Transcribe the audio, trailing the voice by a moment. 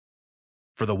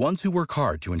For the ones who work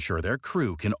hard to ensure their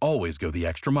crew can always go the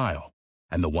extra mile,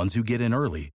 and the ones who get in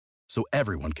early so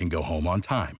everyone can go home on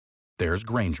time, there's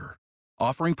Grainger,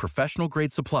 offering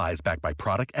professional-grade supplies backed by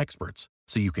product experts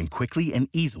so you can quickly and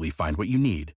easily find what you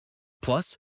need.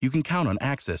 Plus, you can count on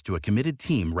access to a committed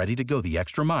team ready to go the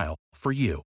extra mile for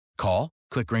you. Call,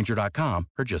 click Grainger.com,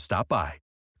 or just stop by.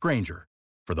 Grainger,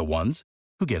 for the ones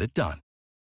who get it done.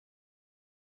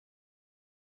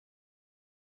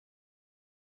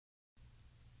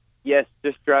 Yes,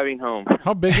 just driving home.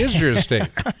 How big is your estate?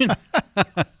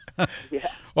 Yeah.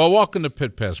 Well, welcome to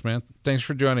Pit Pass, man. Thanks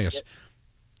for joining us.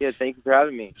 Yeah, thank you for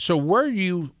having me. So where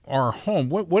you are home,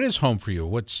 what is home for you?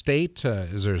 What state?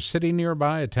 Is there a city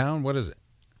nearby, a town? What is it?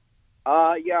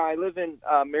 Yeah, I live in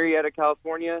Marietta,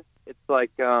 California. It's like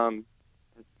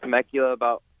Temecula,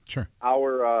 about Sure.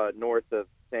 hour north of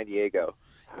San Diego.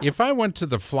 If I went to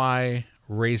the flyracing.com,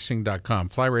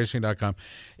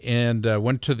 and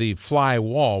went to the fly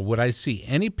wall, would I see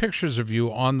any pictures of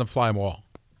you on the fly wall?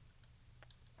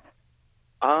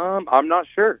 I'm not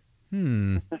sure.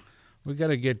 We got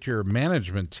to get your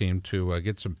management team to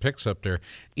get some pics up there.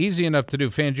 Easy enough to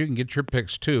do. Fans, you can get your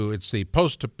pics too. It's the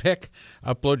post a pic,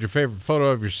 upload your favorite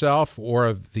photo of yourself or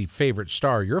of the favorite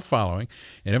star you're following,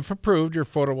 and if approved, your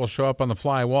photo will show up on the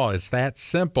fly wall. It's that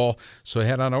simple. So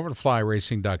head on over to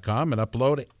flyracing.com and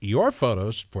upload your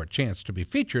photos for a chance to be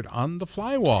featured on the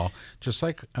fly wall, just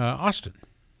like Austin.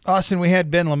 Austin, we had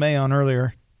Ben LeMay on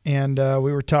earlier, and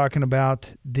we were talking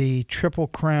about the Triple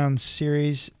Crown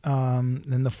series and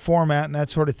the format and that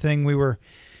sort of thing. I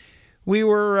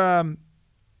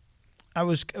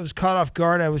was caught off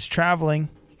guard. I was traveling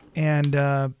and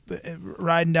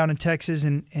riding down in Texas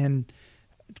and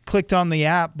clicked on the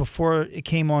app before it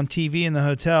came on TV in the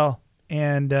hotel,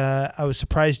 and I was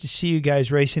surprised to see you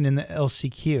guys racing in the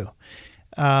LCQ,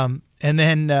 and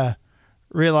then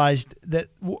realized that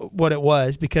what it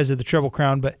was because of the Triple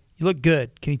Crown, but you look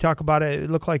good. Can you talk about it?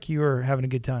 It looked like you were having a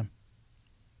good time.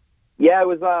 Yeah, it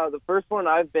was the first one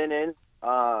I've been in,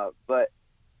 but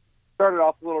started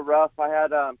off a little rough. I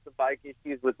had some bike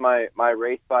issues with my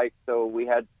race bike, so we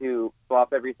had to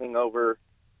swap everything over,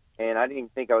 and I didn't even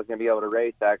think I was going to be able to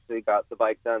race, actually. Got the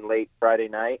bike done late Friday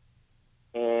night,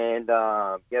 and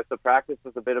so practice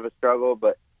was a bit of a struggle,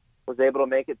 but was able to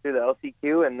make it through the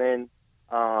LCQ, and then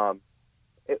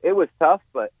it was tough,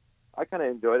 but I kind of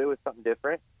enjoyed it. It was something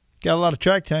different. Got a lot of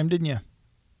track time, didn't you?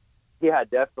 Yeah,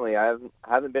 definitely. I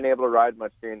haven't been able to ride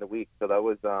much during the week, so that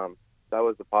was a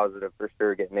positive for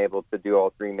sure. Getting able to do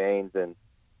all three mains and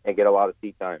get a lot of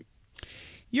seat time.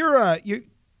 The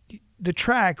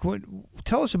track.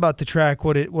 Tell us about the track.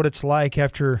 What it's like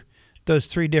after those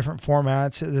three different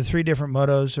formats, the three different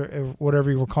motos, or whatever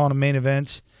you were calling them, main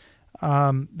events.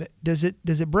 Does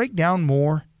it break down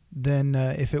more than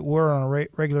if it were on a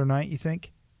regular night, you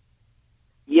think?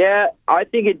 Yeah, I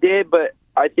think it did, but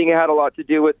I think it had a lot to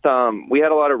do with we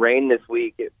had a lot of rain this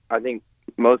week. I think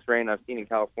most rain I've seen in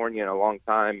California in a long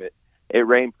time. It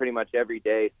rained pretty much every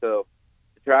day, so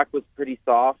the track was pretty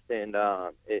soft, and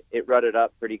it rutted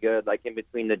up pretty good, like in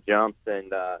between the jumps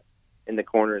and in the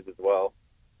corners as well.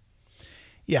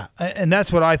 Yeah, and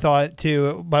that's what I thought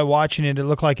too. By watching it, it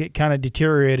looked like it kind of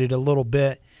deteriorated a little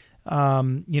bit.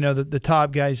 The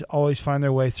top guys always find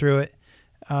their way through it.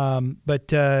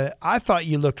 But I thought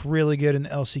you looked really good in the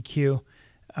LCQ,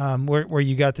 where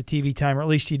you got the TV time, or at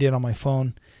least you did on my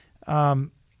phone.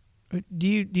 Do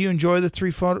you enjoy the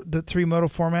three moto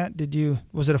format?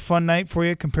 Was it a fun night for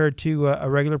you compared to a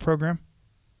regular program?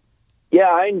 Yeah,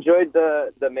 I enjoyed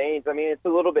the mains. I mean, it's a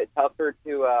little bit tougher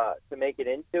to make it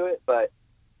into it, but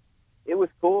it was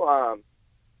cool.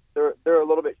 They're a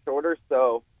little bit shorter,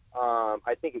 so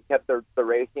I think it kept the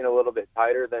racing a little bit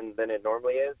tighter than it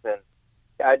normally is, and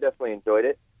yeah, I definitely enjoyed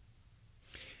it.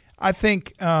 I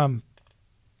think I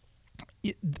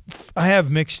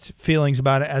have mixed feelings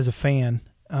about it as a fan.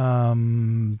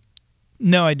 No,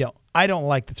 I don't. I don't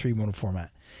like the three moto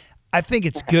format. I think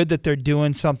it's good that they're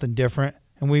doing something different,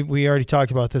 and we already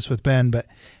talked about this with Ben, but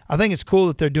I think it's cool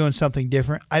that they're doing something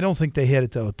different. I don't think they hit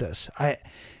it though with this. I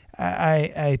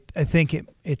think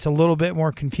it's a little bit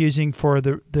more confusing for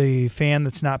the fan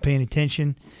that's not paying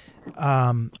attention.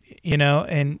 Whereas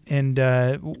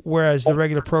the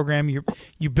regular program,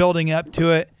 you're building up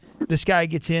to it. This guy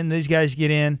gets in, these guys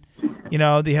get in.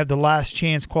 They have the last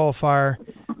chance qualifier,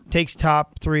 takes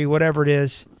top three, whatever it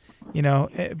is.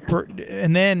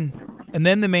 And then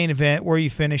the main event where you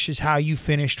finish is how you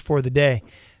finished for the day.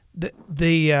 To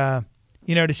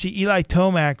see Eli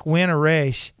Tomac win a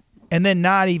race and then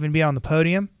not even be on the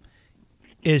podium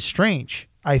is strange,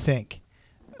 I think,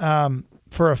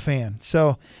 for a fan.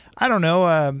 So I don't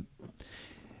know.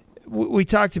 we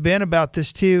talked to Ben about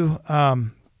this too.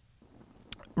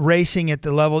 Racing at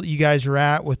the level that you guys are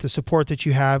at with the support that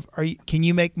you have, can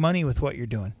you make money with what you're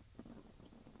doing?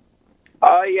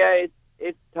 Yeah,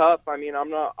 it's tough. I mean, I'm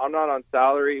not on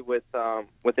salary with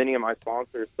any of my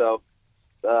sponsors, so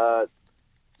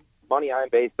money I'm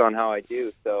based on how I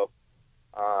do. So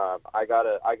I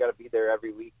gotta be there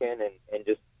every weekend and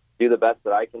just do the best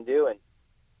that I can do.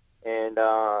 And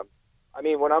I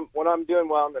mean, when I'm doing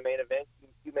well in the main event,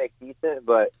 you make decent,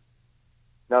 but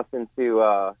nothing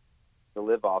to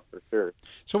live off for sure.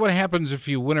 So what happens if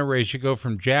you win a race? You go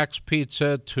from Jack's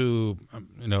Pizza to,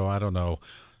 I don't know,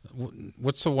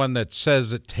 what's the one that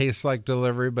says it tastes like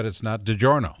delivery, but it's not?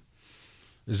 DiGiorno.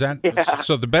 Is that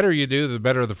so? The better you do, the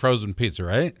better the frozen pizza,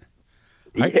 right?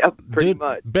 Yeah, pretty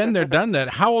much. Been there, done that.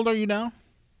 How old are you now?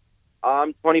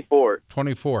 I'm 24.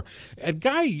 24. A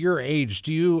guy your age,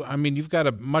 you've got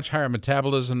a much higher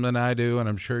metabolism than I do, and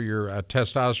I'm sure your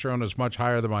testosterone is much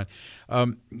higher than mine.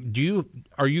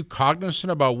 Are you cognizant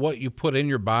about what you put in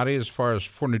your body as far as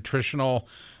for nutritional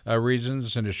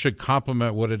reasons, and it should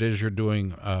complement what it is you're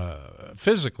doing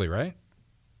physically, right?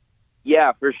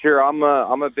 Yeah, for sure. I'm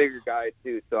a bigger guy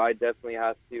too, so I definitely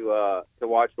have to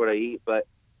watch what I eat. But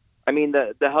I mean,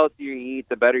 the healthier you eat,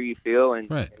 the better you feel,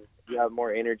 and, right. and you have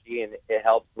more energy, and it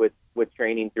helps with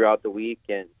training throughout the week.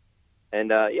 And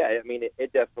yeah, I mean,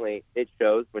 it definitely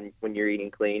shows when you're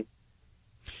eating clean.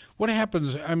 What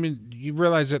happens? I mean, you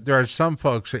realize that there are some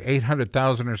folks,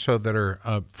 800,000 or so, that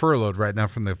are furloughed right now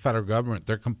from the federal government.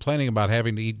 They're complaining about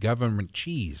having to eat government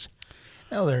cheese.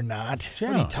 No, they're not. Yeah,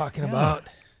 what are you talking about?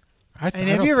 Have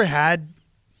you ever had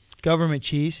government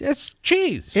cheese? It's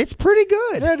cheese. It's pretty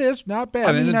good. It is not bad.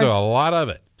 I mean, there's a lot of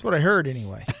it. That's what I heard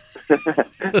anyway. All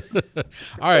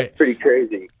right. That's pretty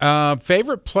crazy.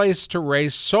 Favorite place to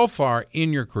race so far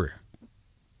in your career?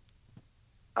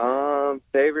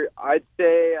 Favorite, I'd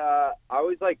say I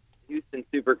always like Houston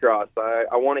Supercross. I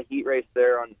won a heat race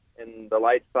there in the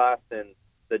lights class, and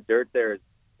the dirt there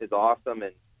is awesome.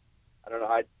 And I don't know,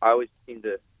 I always seem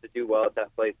to do well at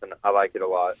that place, and I like it a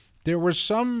lot. There was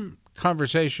some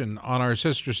conversation on our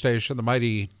sister station, the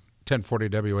mighty 1040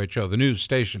 WHO, the news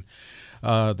station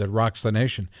that rocks the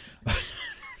nation.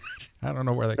 I don't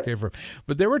know where that came from,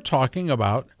 but they were talking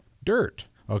about dirt.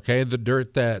 Okay, the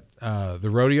dirt that the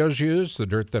rodeos use, the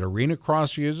dirt that Arena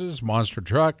Cross uses, Monster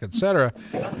Truck, etc.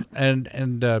 And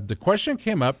the question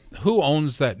came up: who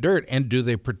owns that dirt, and do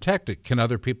they protect it? Can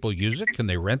other people use it? Can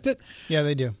they rent it? Yeah,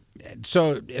 they do.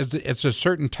 So it's a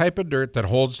certain type of dirt that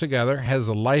holds together, has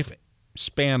a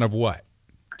lifespan of what?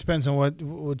 Depends on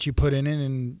what you put in it,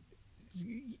 and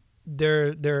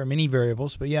there are many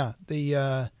variables. But yeah,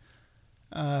 the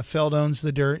Feld owns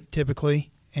the dirt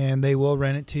typically, and they will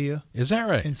rent it to you. Is that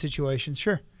right? In situations,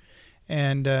 sure.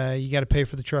 And you got to pay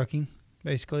for the trucking,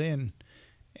 basically,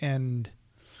 and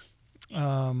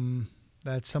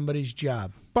that's somebody's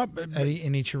job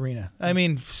in each arena. I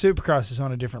mean, Supercross is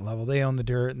on a different level. They own the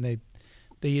dirt, and they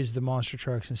use the monster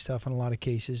trucks and stuff in a lot of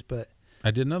cases. But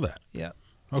I didn't know that. Yeah.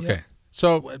 Okay. Yeah.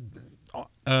 So,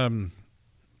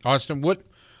 Austin,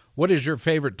 what is your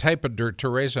favorite type of dirt to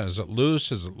race on? Is it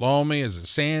loose? Is it loamy? Is it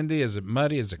sandy? Is it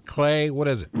muddy? Is it clay? What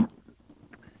is it?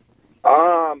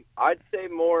 I'd say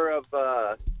more of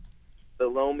the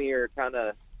loamier kind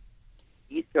of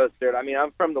East Coast dirt. I mean,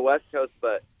 I'm from the West Coast,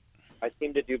 but I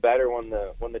seem to do better when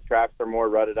the tracks are more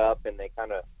rutted up and they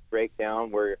kind of break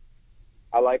down. Where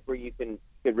I like where you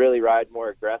could really ride more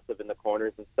aggressive in the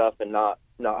corners and stuff, and not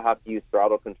have to use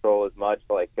throttle control as much.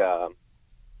 Like, I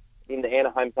mean, the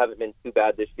Anaheims haven't been too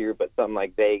bad this year, but something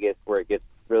like Vegas where it gets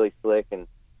really slick and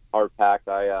hard packed,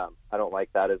 I don't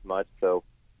like that as much. So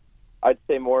I'd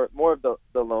say more of the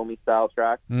loamy style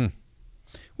track. Mm.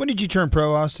 When did you turn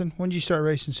pro, Austin? When did you start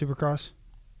racing Supercross?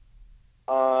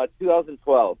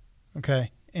 2012.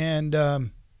 Okay, and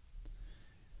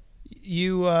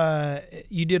you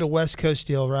did a West Coast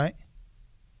deal, right?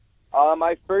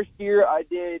 My first year, I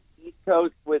did East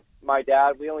Coast with my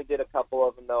dad. We only did a couple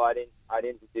of them, though. I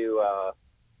didn't do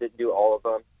all of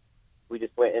them. We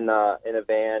just went in a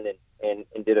van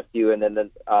and did a few, and then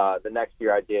the next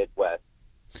year I did West.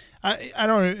 I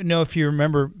don't know if you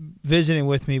remember visiting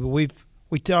with me, but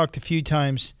we talked a few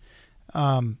times.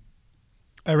 I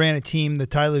ran a team, the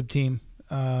Tyloob team.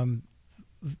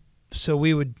 So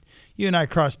you and I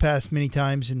crossed paths many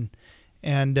times, and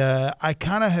I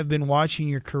kind of have been watching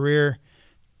your career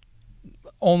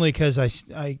only because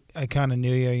I kind of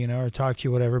knew you, or talked to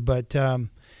you, whatever. But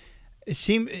it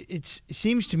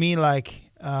seems to me like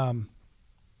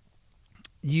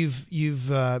you've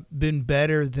been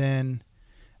better than.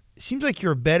 It seems like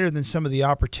you're better than some of the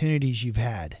opportunities you've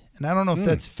had, and I don't know if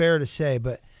that's fair to say,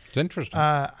 but It's interesting.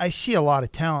 I see a lot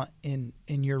of talent in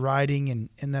your riding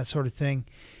and that sort of thing.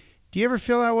 Do you ever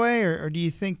feel that way, or do you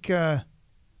think, are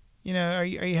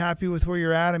you happy with where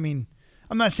you're at? I mean,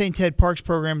 I'm not saying Ted Park's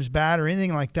program is bad or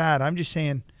anything like that. I'm just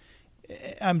saying,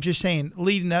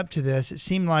 leading up to this, it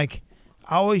seemed like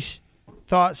I always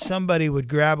thought somebody would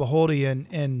grab a hold of you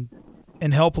and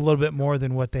help a little bit more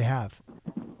than what they have.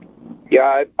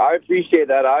 Yeah, I appreciate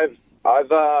that. I've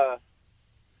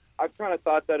kind of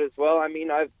thought that as well. I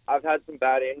mean, I've had some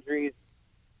bad injuries,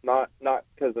 not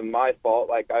because of my fault.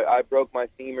 Like I broke my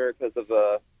femur because of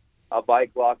a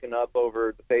bike locking up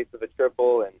over the face of a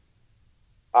triple, and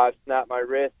I've snapped my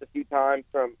wrist a few times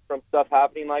from stuff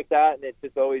happening like that. And it's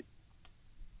just always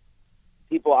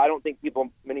I don't think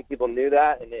many people knew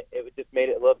that, and it just made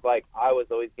it look like I was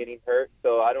always getting hurt.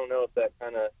 So I don't know if that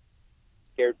kind of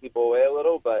scared people away a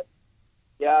little, but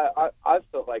yeah, I've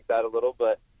felt like that a little,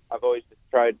 but I've always just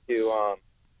tried to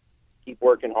keep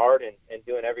working hard and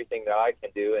doing everything that I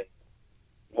can do, and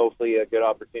hopefully a good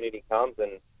opportunity comes,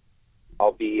 and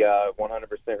I'll be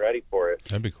 100% ready for it.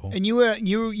 That'd be cool. And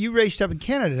you raced up in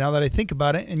Canada, now that I think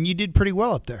about it, and you did pretty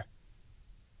well up there.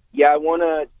 Yeah, I won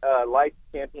a light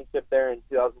championship there in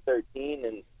 2013,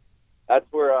 and that's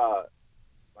where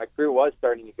my crew was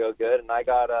starting to go good, and I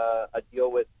got a deal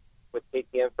with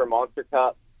KTM for Monster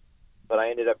Cup, but I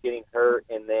ended up getting hurt,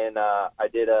 and then I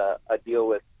did a deal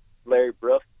with Larry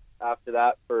Brooks after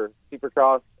that for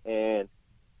Supercross, and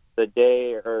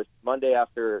Monday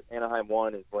after Anaheim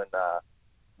 1 is when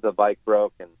the bike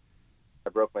broke, and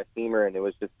I broke my femur, and it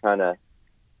was just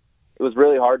it was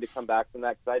really hard to come back from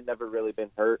that because I'd never really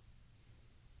been hurt,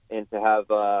 and to have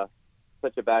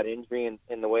such a bad injury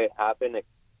in the way it happened,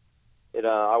 it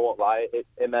I won't lie,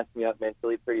 it messed me up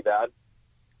mentally pretty bad,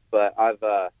 but I've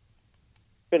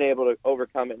been able to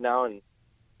overcome it now,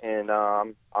 and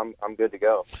I'm good to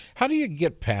go. How do you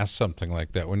get past something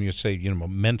like that when you say,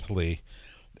 mentally,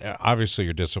 obviously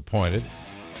you're disappointed,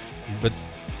 but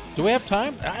do we have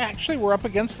time? Actually, we're up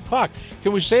against the clock.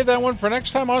 Can we save that one for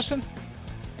next time, Austin?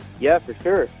 Yeah, for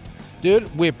sure.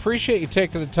 Dude, we appreciate you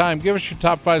taking the time. Give us your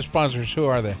top 5 sponsors. Who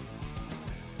are they?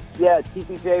 Yeah,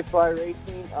 TPJ Fly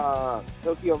Racing,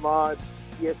 Tokyo Mod,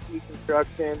 TSP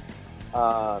Construction,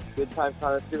 Good Time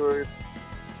Connoisseurs,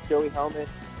 Joey Helmet,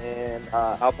 and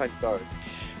Alpine Stars.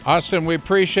 Austin, we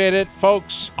appreciate it.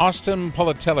 Folks, Austin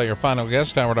Politelli, our final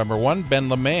guest. Hour number 1, Ben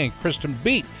LeMay and Kristen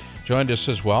Beat joined us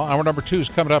as well. Hour number 2 is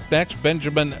coming up next.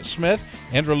 Benjamin Smith,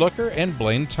 Andrew Looker, and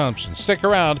Blaine Thompson. Stick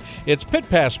around. It's Pit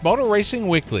Pass Motor Racing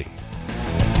Weekly.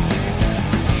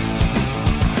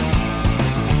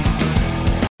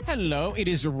 Hello, it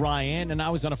is Ryan, and I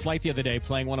was on a flight the other day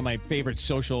playing one of my favorite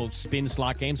social spin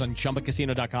slot games on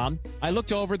ChumbaCasino.com. I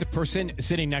looked over at the person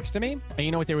sitting next to me, and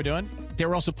you know what they were doing? They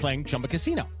were also playing Chumba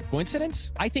Casino.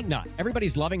 Coincidence? I think not.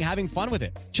 Everybody's loving having fun with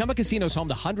it. Chumba Casino is home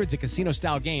to hundreds of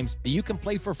casino-style games that you can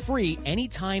play for free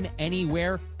anytime,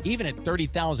 anywhere, even at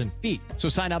 30,000 feet. So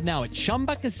sign up now at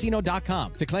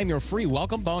ChumbaCasino.com to claim your free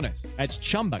welcome bonus. That's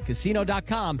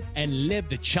ChumbaCasino.com and live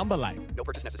the Chumba life. No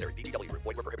purchase necessary. VGW. Void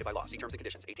where prohibited by law. See terms and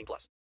conditions. 18+.